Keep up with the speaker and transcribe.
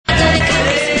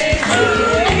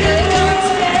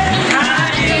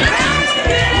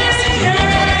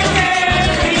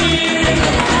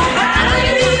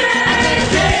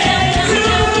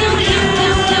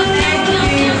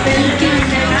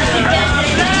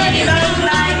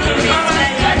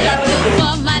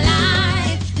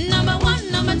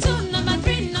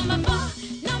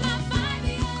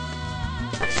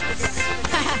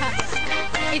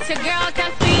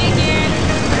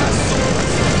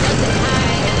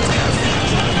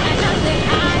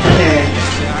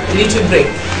little break.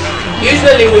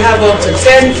 Usually we have up to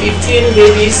 10, 15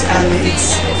 babies, and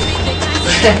it's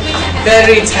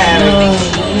very tiring.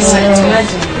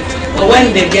 But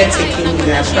when they get taken,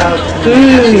 they are proud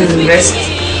and happy to rest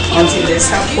until they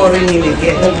start pouring in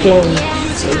again.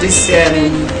 So this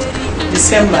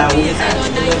December we had a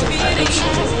lot of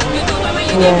adoptions.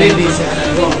 The babies are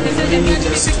gone, many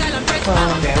just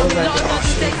they're over the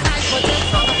ocean.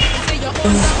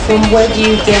 From where do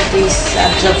you get this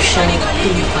adoption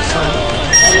people from?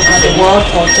 All over the world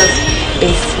or just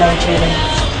based Nigeria?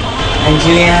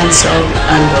 Nigerians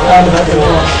and all over the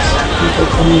world. People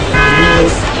coming from the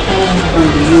US, from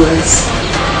the US.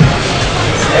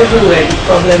 Everywhere, the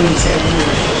problem is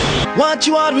everywhere. Want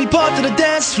you all to report to the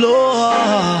dance floor.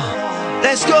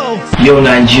 Let's go. Yo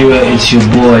Nigeria, it's your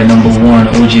boy #1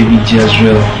 OJB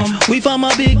Jezreel. We found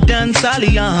my big dance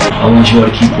alliance. I want you all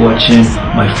to keep watching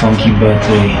my funky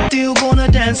birthday. Still gonna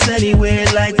dance anyway,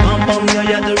 like bum bum,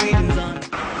 yeah, the rhythm's on.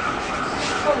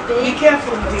 Be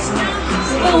careful with this.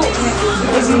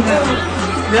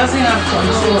 Doesn't have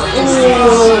control.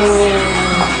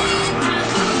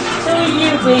 So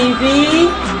you baby.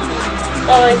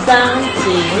 Oh, it's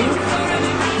dancing.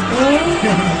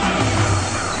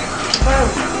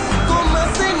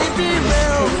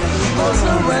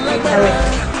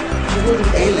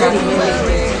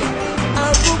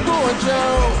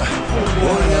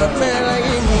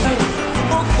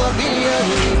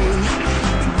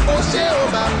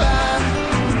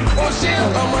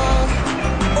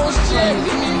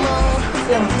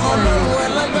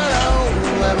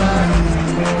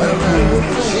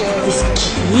 It's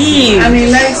cute. And he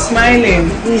likes smiling.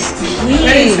 He's cute.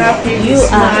 Very happy. You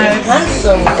are a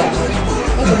handsome guy.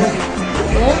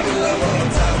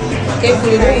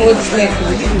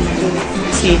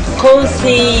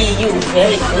 Cozy. You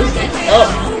very cozy. Oh.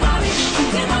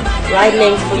 Right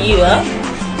name for you, huh?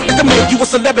 To make you a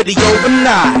celebrity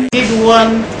overnight. Did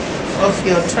one of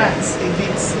your tracks a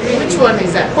bit. Which one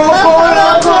is that?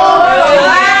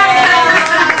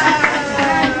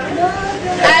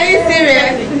 Are you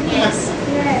serious? Yes.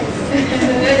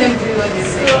 Let them do what they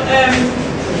say. So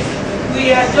we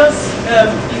are just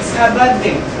it's her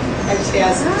birthday and she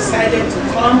has decided to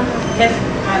come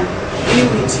and be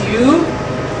with you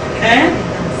and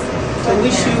to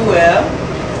wish you well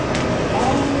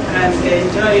and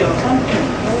enjoy your company.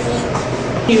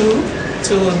 You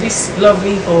to this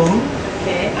lovely home,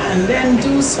 and then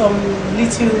do some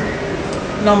little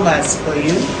numbers for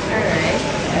you. Alright.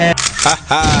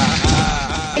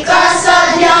 Because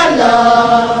of your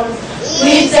love,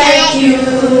 we thank you.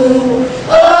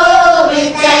 Oh,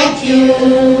 we thank you.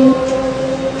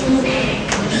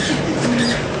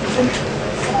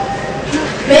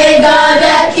 May God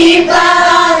keep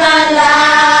our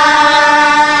lives,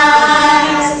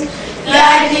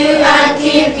 guide you and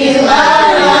keep you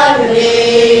all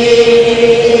always.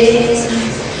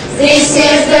 This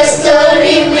is the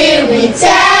story we will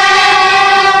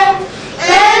tell.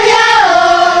 And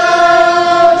oh,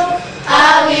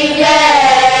 how we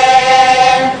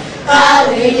there,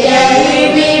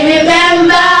 we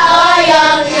remember all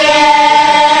your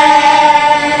care.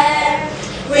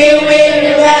 We will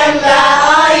remember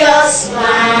all your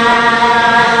smiles.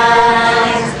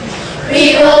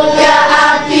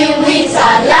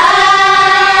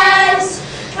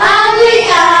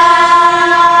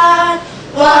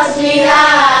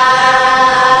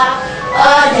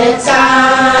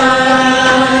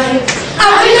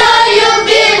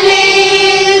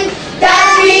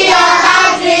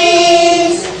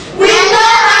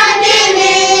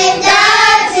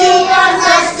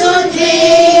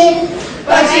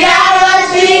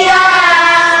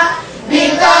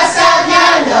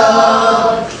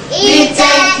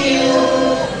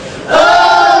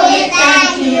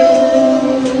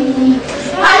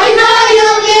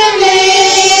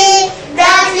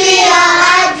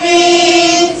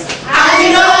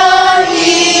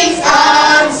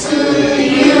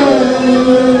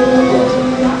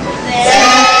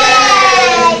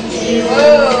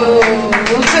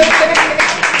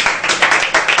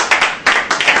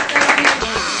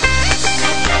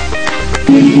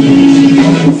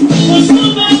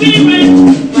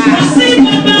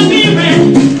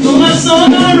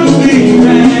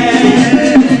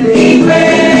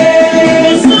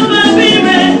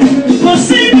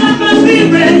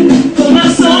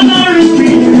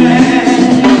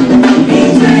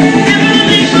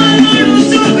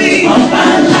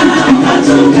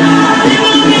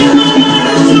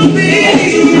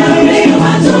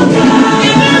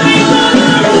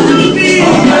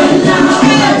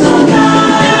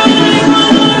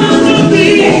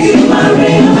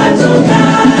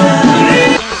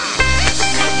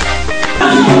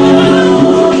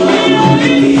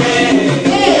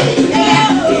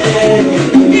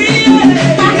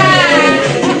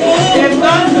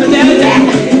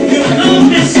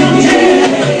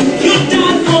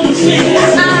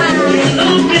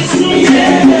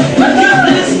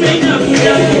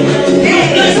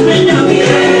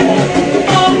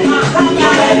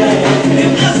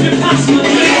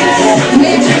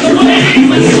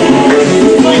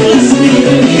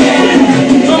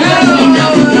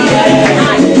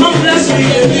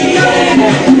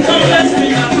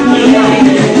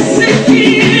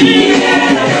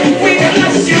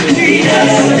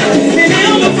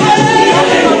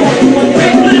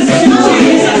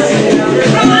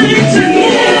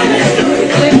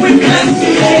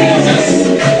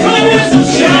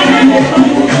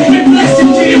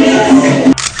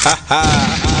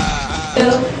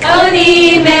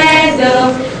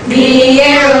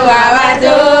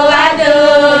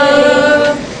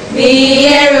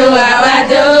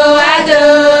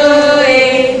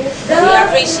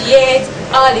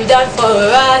 all you've done for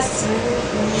us.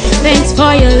 Thanks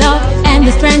for your love and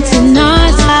the strength in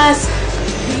us.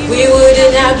 We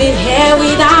wouldn't have been here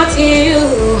without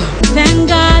you. Thank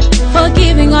God for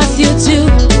giving us you too.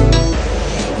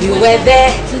 You were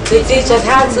there to teach us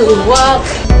how to walk.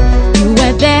 You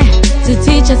were there to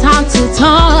teach us how to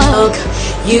talk.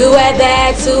 You were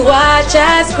there to watch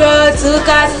us grow, took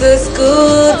us to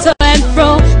school, to and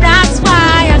fro. That's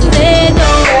why I say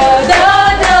no. No,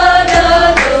 no, no,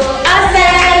 no. I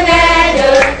say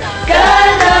no. No,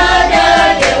 no, no,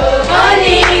 no.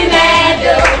 Only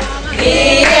no.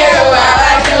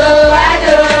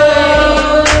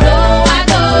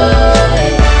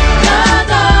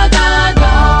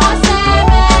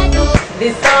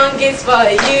 This song is for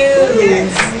you,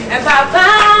 and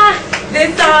Papa,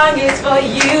 this song is for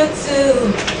you too.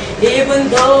 Even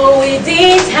though we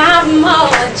didn't have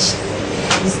much,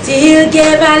 you still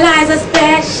gave our lives a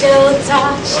special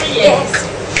touch. Yes,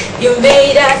 you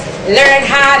made us learn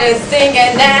how to sing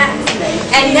and dance,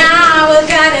 and now we're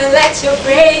gonna let your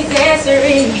praises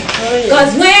ring.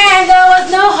 Cause when there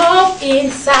was no hope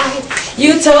inside,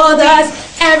 you told us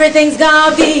everything's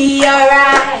gonna be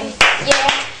alright.